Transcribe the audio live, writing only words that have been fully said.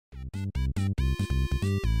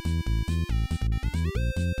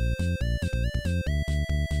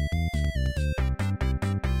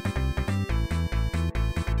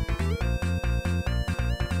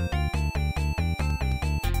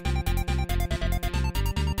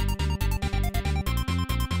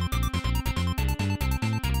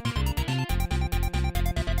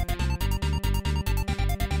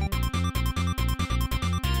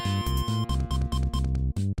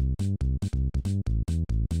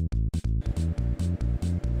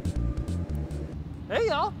Hey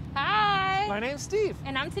y'all! Hi! My name's Steve.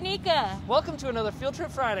 And I'm Tanika. Welcome to another Field Trip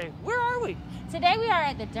Friday. Where are we? Today we are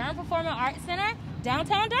at the Durham Performing Arts Center,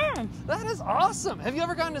 downtown Durham. That is awesome! Have you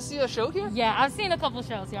ever gotten to see a show here? Yeah, I've seen a couple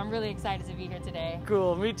shows here. I'm really excited to be here today.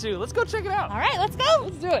 Cool, me too. Let's go check it out. All right, let's go!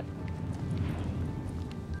 Let's do it.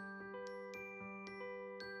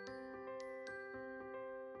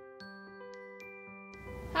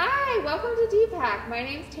 Hi, welcome to DPAC. My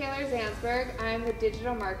name's Taylor Zansberg. I'm the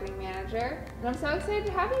digital marketing manager, and I'm so excited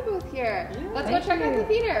to have you both here. Yeah, Let's go check out the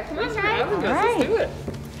theater. Come on, Thanks for guys. having us. All right. Let's do it.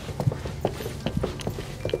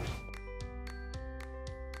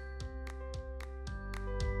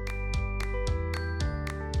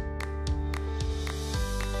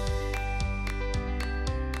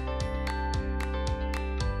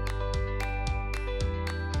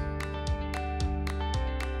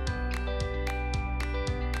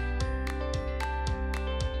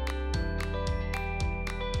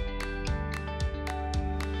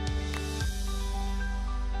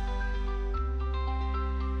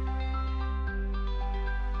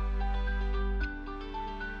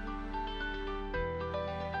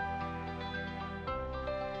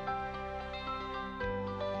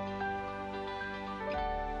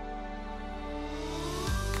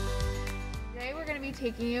 Today we're going to be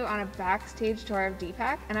taking you on a backstage tour of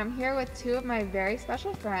DPAC, and I'm here with two of my very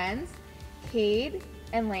special friends, Cade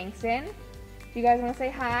and Langston. Do you guys want to say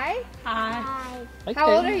hi? Hi.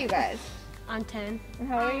 How old are you guys? I'm 10. And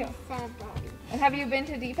how old are you? 7. And have you been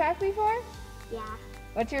to DPAC before? Yeah.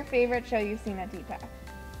 What's your favorite show you've seen at DPAC?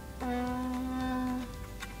 Yeah,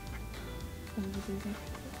 the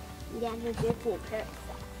Disney Princess.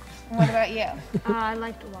 And what about you? I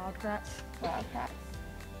like the Wildcats. Wildcats.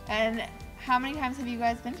 And how many times have you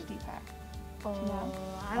guys been to DPAC? I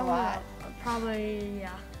A don't lot. know. Probably,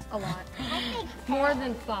 yeah, a lot. I think More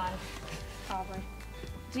than 5, probably.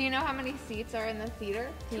 Do you know how many seats are in the theater?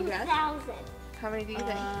 Can you guess? 2,000. How many do you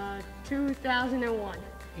think? 2001.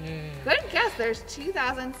 Good guess. There's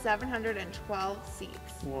 2,712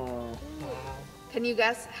 seats. Whoa. Can you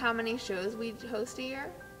guess how many shows we host a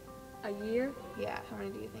year? A year? Yeah, how many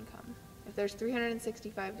do you think come? If there's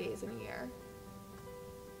 365 days in a year,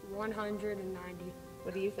 190.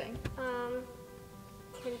 what do you think?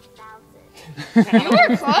 10,000. You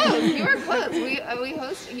were close. You were close. We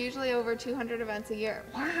host usually over 200 events a year.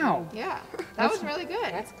 Wow. Yeah, that was really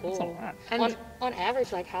good. That's cool. That's a lot. And On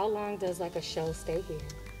average, like how long does like a show stay here?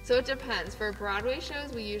 so it depends. For Broadway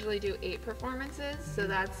shows, we usually do 8 performances. So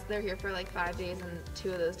they're here for like 5 days, and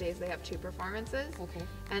 2 of those days they have 2 performances. Okay.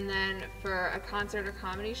 And then for a concert or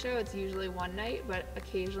comedy show, it's usually 1 night, but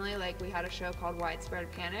occasionally, like we had a show called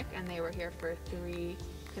Widespread Panic, and they were here for 3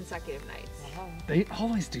 consecutive nights. They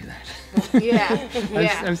always do that. Yeah,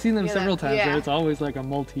 yeah. I've seen them Yeah, several times, yeah. and it's always like a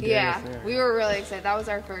multi-day Yeah, affair. we were really excited. That was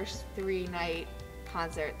our first 3-night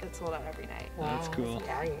concert that sold out every night. That's cool.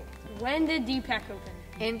 Quiet. When did DPAC open?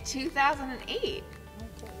 In 2008.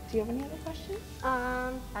 Do you have any other questions?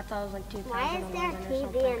 I thought it was like 2011 Why is there or TV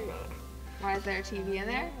something. in there? Why is there a TV in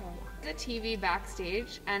there? The TV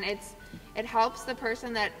backstage, and it helps the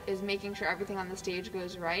person that is making sure everything on the stage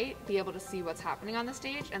goes right be able to see what's happening on the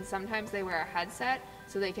stage. And sometimes they wear a headset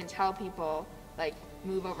so they can tell people like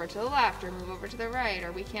move over to the left or move over to the right,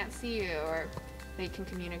 or we can't see you, or they can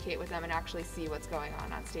communicate with them and actually see what's going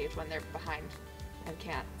on stage when they're behind and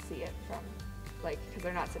can't see it from because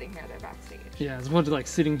they're not sitting here, they're backstage. Yeah, as opposed to like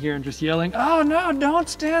sitting here and just yelling, "Oh no, don't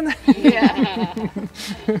stand there!" Yeah.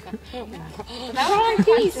 So that was my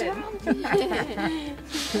question.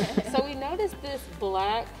 So we noticed this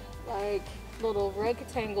black like little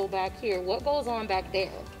rectangle back here. What goes on back there?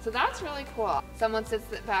 So that's really cool. Someone sits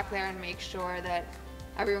back there and makes sure that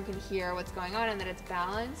everyone can hear what's going on and that it's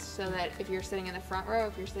balanced, so that if you're sitting in the front row,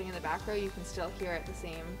 if you're sitting in the back row, you can still hear at the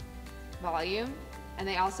same volume. And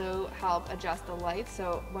they also help adjust the lights.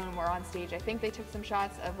 So when we're on stage, I think they took some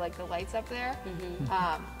shots of like the lights up there.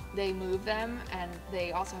 They move them, and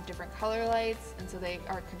they also have different color lights, and so they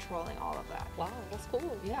are controlling all of that. Wow, that's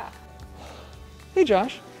cool. Yeah. Hey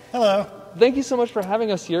Josh, Hello. thank you so much for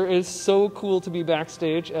having us here. It's so cool to be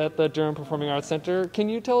backstage at the Durham Performing Arts Center. Can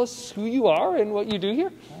you tell us who you are and what you do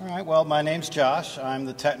here? All right, well, my name's Josh. I'm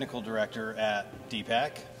the technical director at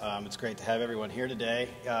DPAC. It's great to have everyone here today.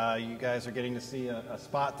 You guys are getting to see a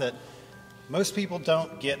spot that most people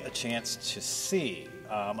don't get a chance to see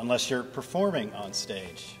unless you're performing on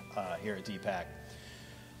stage here at DPAC.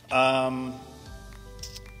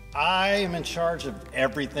 I am in charge of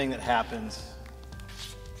everything that happens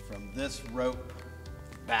from this rope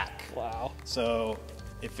back. Wow. So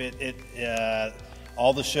if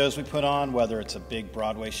all the shows we put on, whether it's a big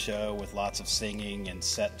Broadway show with lots of singing and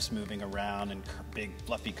sets moving around and big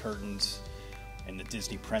fluffy curtains, and the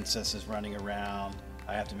Disney princess is running around,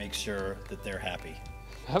 I have to make sure that they're happy.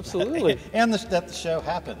 Absolutely. And that the show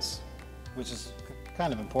happens, which is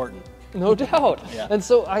kind of important. No doubt. Yeah. And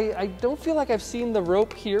so I don't feel like I've seen the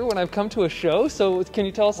rope here when I've come to a show. So can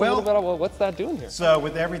you tell us a little bit about what's that doing here? So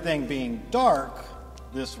with everything being dark,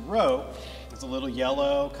 this rope is a little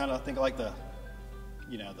yellow, kind of think like the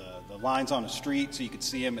lines on a street, so you could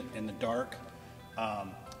see them in the dark.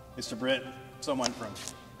 Is to prevent someone from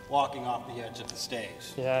walking off the edge of the stage.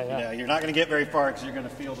 Yeah, yeah. You know, you're not going to get very far because you're going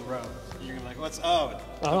to feel the rope. You're going to be like,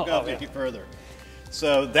 don't go any further.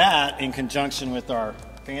 So that, in conjunction with our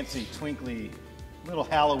fancy twinkly little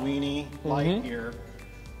Halloween-y light here,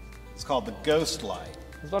 it's called the ghost light.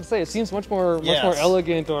 I was about to say, it seems much more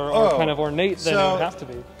elegant or kind of ornate than it has to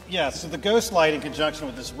be. Yeah, so the ghost light in conjunction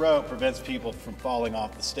with this rope prevents people from falling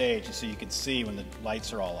off the stage, so you can see when the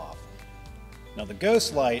lights are all off. Now the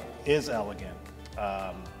ghost light is elegant.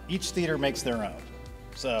 Each theater makes their own.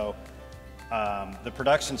 So the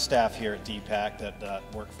production staff here at DPAC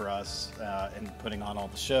that work for us in putting on all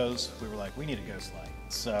the shows, we were like, we need a ghost light.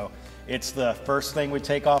 So it's the first thing we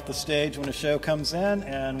take off the stage when a show comes in,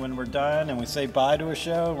 and when we're done and we say bye to a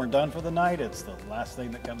show and we're done for the night, it's the last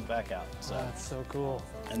thing that comes back out. So that's so cool.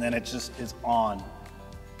 And then it just is on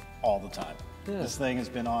all the time. Yeah. This thing has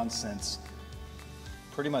been on since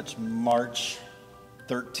pretty much March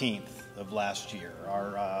 13th of last year.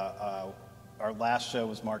 Our last show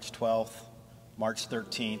was March 12th, March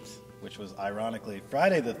 13th, which was ironically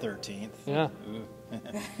Friday the 13th. Yeah.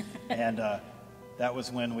 And that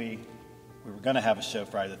was when we were going to have a show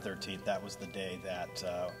Friday the 13th. That was the day that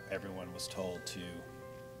everyone was told to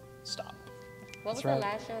stop. What was the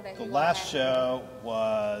last show that you The last show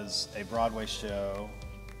was a Broadway show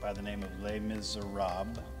by the name of Les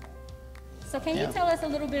Miserables. So can you tell us a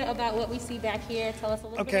little bit about what we see back here? Tell us a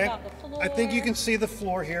little bit about the floor. I think you can see the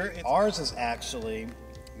floor here. Ours is actually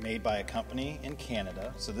made by a company in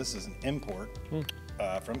Canada. So this is an import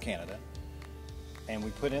from Canada. And we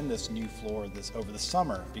put in this new floor over the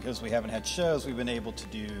summer. Because we haven't had shows, we've been able to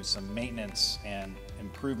do some maintenance and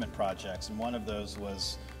improvement projects. And one of those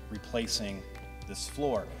was replacing this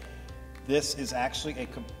floor. This is actually a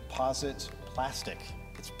composite plastic.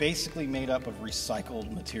 It's basically made up of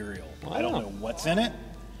recycled material. Wow. I don't know what's in it.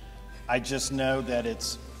 I just know that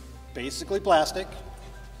it's basically plastic,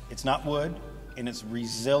 it's not wood, and it's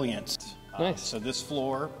resilient. Nice. So this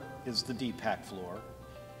floor is the DPAC floor.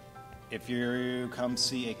 If you come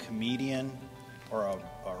see a comedian or a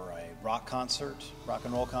rock concert, rock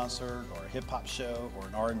and roll concert, or a hip hop show, or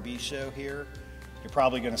an R&B show here, you're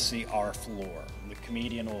probably going to see our floor. The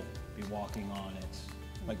comedian will be walking on it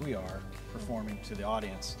like we are, performing to the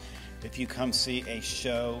audience. If you come see a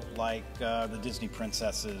show like the Disney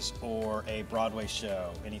Princesses or a Broadway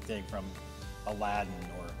show, anything from Aladdin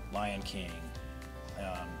or Lion King,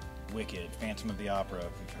 Wicked, Phantom of the Opera,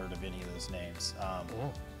 if you've heard of any of those names,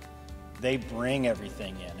 they bring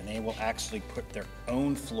everything in, and they will actually put their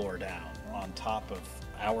own floor down on top of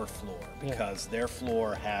our floor because their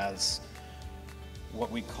floor has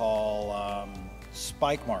what we call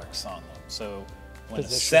spike marks on them. So when a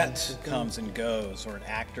set comes and goes, or an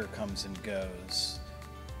actor comes and goes,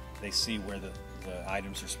 they see where the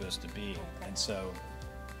items are supposed to be. And so,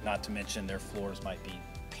 not to mention their floors might be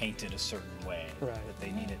painted a certain way that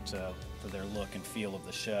they need it for their look and feel of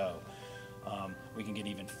the show. We can get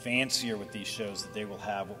even fancier with these shows that they will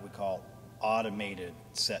have what we call automated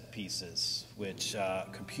set pieces, which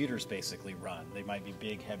computers basically run. They might be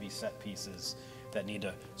big, heavy set pieces that need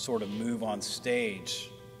to sort of move on stage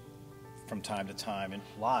from time to time and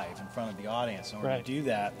live in front of the audience. In order to do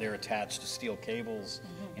that, they're attached to steel cables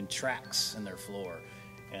and tracks in their floor.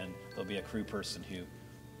 And there'll be a crew person who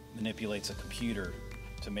manipulates a computer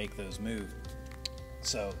to make those move.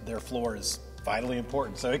 So their floor is vitally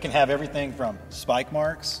important. So it can have everything from spike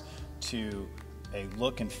marks to a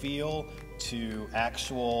look and feel to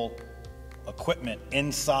actual equipment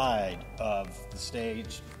inside of the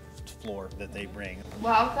stage floor that they bring.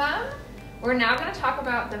 Welcome. We're now going to talk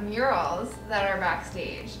about the murals that are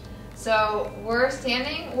backstage. So we're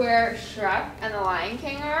standing where Shrek and the Lion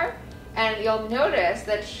King are, and you'll notice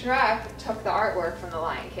that Shrek took the artwork from the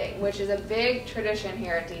Lion King, which is a big tradition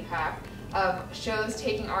here at DPAC of shows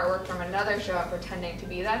taking artwork from another show and pretending to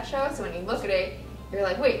be that show. So when you look at it, you're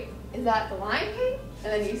like, wait, is that the Lion King?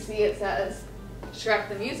 And then you see it says Shrek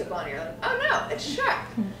the Musical, and you're like, oh no, it's Shrek.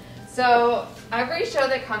 So every show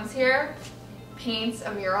that comes here paints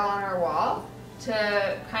a mural on our wall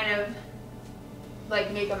to kind of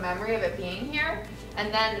like make a memory of it being here,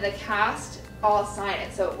 and then the cast all sign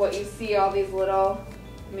it. So what you see, all these little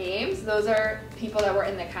memes, those are people that were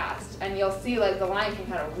in the cast. And you'll see like the Lion King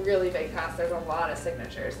had a really big cast. There's a lot of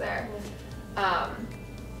signatures there.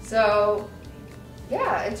 So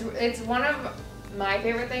yeah, it's one of my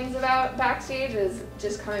favorite things about backstage is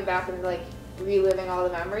just coming back and like reliving all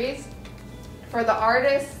the memories. For the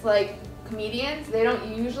artists, like comedians, they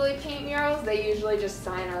don't usually paint murals, they usually just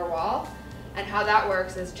sign our wall. And how that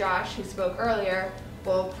works is Josh, who spoke earlier,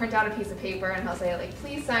 will print out a piece of paper and he'll say like,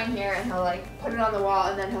 please sign here, and he'll like put it on the wall,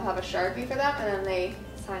 and then he'll have a Sharpie for them, and then they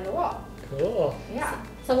sign the wall. Cool. Yeah.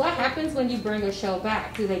 So what happens when you bring a show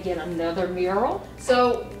back? Do they get another mural?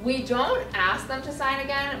 So we don't ask them to sign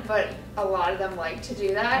again, but a lot of them like to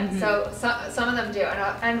do that. So some of them do.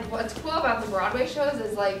 And what's cool about the Broadway shows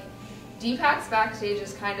is like DPAC's backstage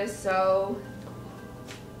is kind of so,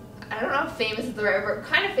 I don't know if famous is the right word,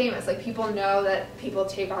 kind of famous. Like people know that people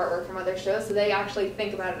take artwork from other shows, so they actually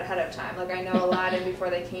think about it ahead of time. Like I know Aladdin,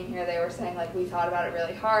 before they came here, they were saying like we thought about it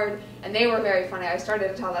really hard, and they were very funny. I started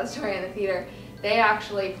to tell that story in the theater. They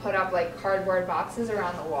actually put up like cardboard boxes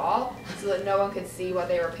around the wall so that no one could see what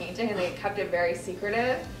they were painting, and they kept it very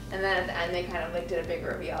secretive. And then at the end, they kind of like did a big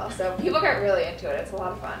reveal. So people get really into it. It's a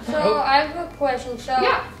lot of fun. So I have a question. So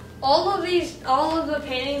yeah. all of the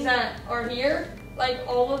paintings that are here, like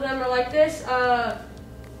all of them are like this.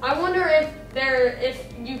 I wonder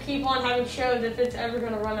if you keep on having shows, if it's ever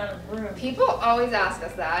gonna run out of room. People always ask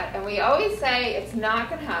us that, and we always say it's not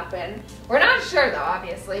gonna happen. We're not sure though,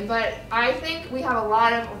 obviously, but I think we have a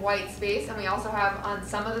lot of white space, and we also have on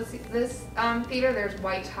some of this theater, there's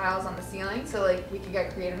white tiles on the ceiling, so like we could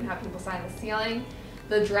get creative and have people sign the ceiling.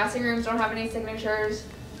 The dressing rooms don't have any signatures,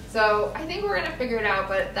 so I think we're gonna figure it out,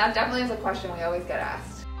 but that definitely is a question we always get asked.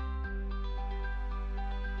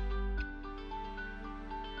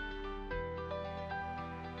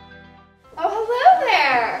 Oh, hello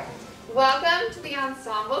there! Welcome to the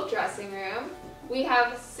ensemble dressing room. We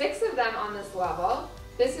have 6 of them on this level.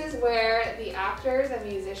 This is where the actors and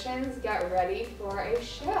musicians get ready for a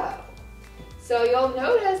show. So you'll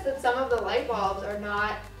notice that some of the light bulbs are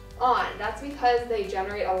not on. That's because they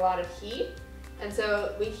generate a lot of heat, and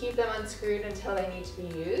so we keep them unscrewed until they need to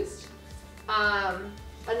be used.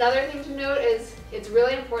 Another thing to note is it's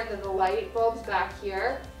really important that the light bulbs back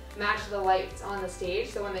here match the lights on the stage,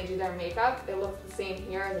 so when they do their makeup, it looks the same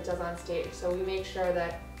here as it does on stage. So we make sure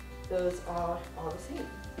that those are all the same.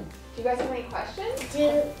 Do you guys have any questions?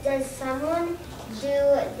 Does someone do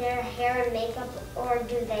their hair and makeup, or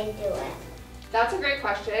do they do it? That's a great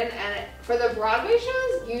question, and for the Broadway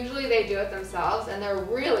shows, usually they do it themselves, and they're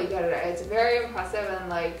really good at it. It's very impressive, and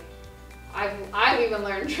like I've even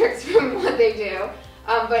learned tricks from what they do.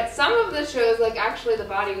 But some of the shows, like actually The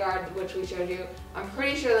Bodyguard, which we showed you, I'm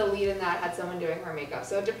pretty sure the lead in that had someone doing her makeup.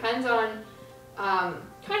 So it depends on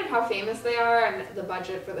kind of how famous they are and the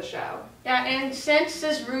budget for the show. Yeah, and since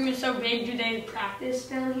this room is so big, do they practice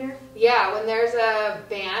down here? Yeah, when there's a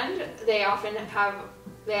band, they often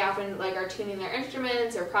like are tuning their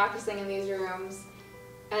instruments or practicing in these rooms.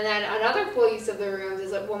 And then another cool use of the rooms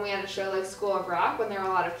is that when we had a show like School of Rock, when there were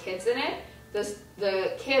a lot of kids in it,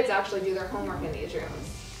 the kids actually do their homework in these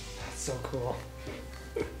rooms. That's so cool.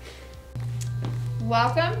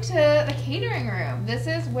 Welcome to the catering room. This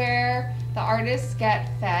is where the artists get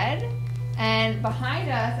fed. And behind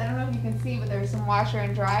us, I don't know if you can see, but there's some washer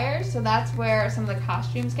and dryers. So that's where some of the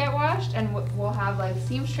costumes get washed. And we'll have like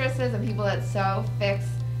seamstresses and people that sew, fix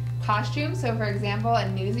costumes. So for example,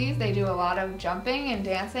 in Newsies, they do a lot of jumping and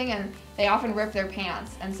dancing, and they often rip their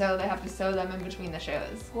pants, and so they have to sew them in between the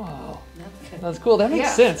shows. Wow, that's cool. That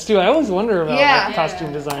makes sense too. I always wonder about like,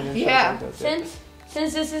 costume design and stuff like this.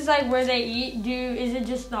 Since this is like where they eat, is it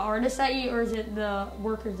just the artists that eat, or is it the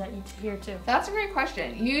workers that eat here too? That's a great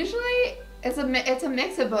question. Usually it's a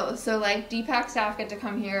mix of both. So like DPAC staff get to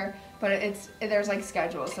come here, but there's like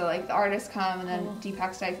schedules. So like the artists come, and then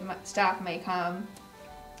DPAC staff may come.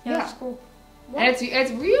 Yeah, that's cool. And it's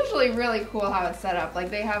usually really cool how it's set up. Like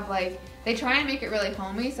they have they try and make it really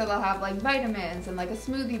homey, so they'll have like vitamins and like a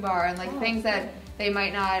smoothie bar and like things that they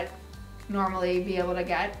might not normally be able to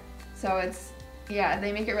get. So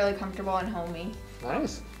they make it really comfortable and homey.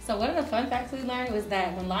 Nice. So one of the fun facts we learned was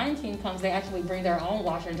that when Lion King comes, they actually bring their own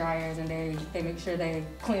washer dryers, and they make sure they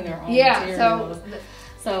clean their own materials.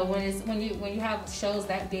 So when you have shows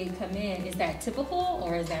that big come in, is that typical,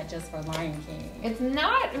 or is that just for Lion King? It's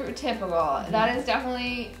not typical. Mm-hmm. That is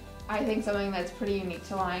definitely, I think, something that's pretty unique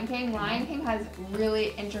to Lion King. Lion King has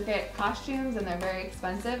really intricate costumes, and they're very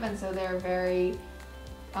expensive, and so they're very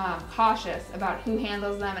cautious about who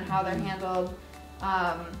handles them and how they're handled.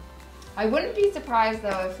 I wouldn't be surprised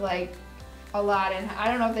though if like a lot, and I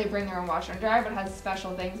don't know if they bring their own washer and dryer, but it has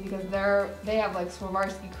special things because they have like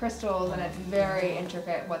Swarovski crystals, and it's very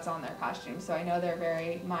intricate what's on their costume. So I know they're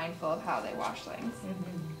very mindful of how they wash things.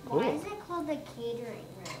 Cool. Why is it called the catering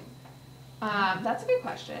room? That's a good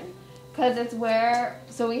question. Because it's where,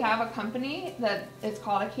 so we have a company that it's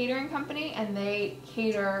called a catering company, and they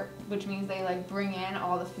cater, which means they like bring in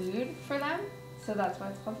all the food for them. So that's why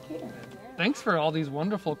it's called the catering room. Thanks for all these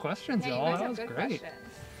wonderful questions, Yeah, you y'all. guys That have was good great.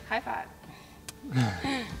 questions. High five.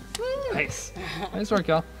 Nice. Nice work,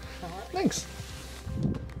 y'all. Thanks.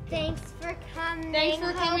 Thanks for coming. Thanks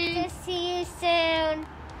for coming. Hope to see you soon.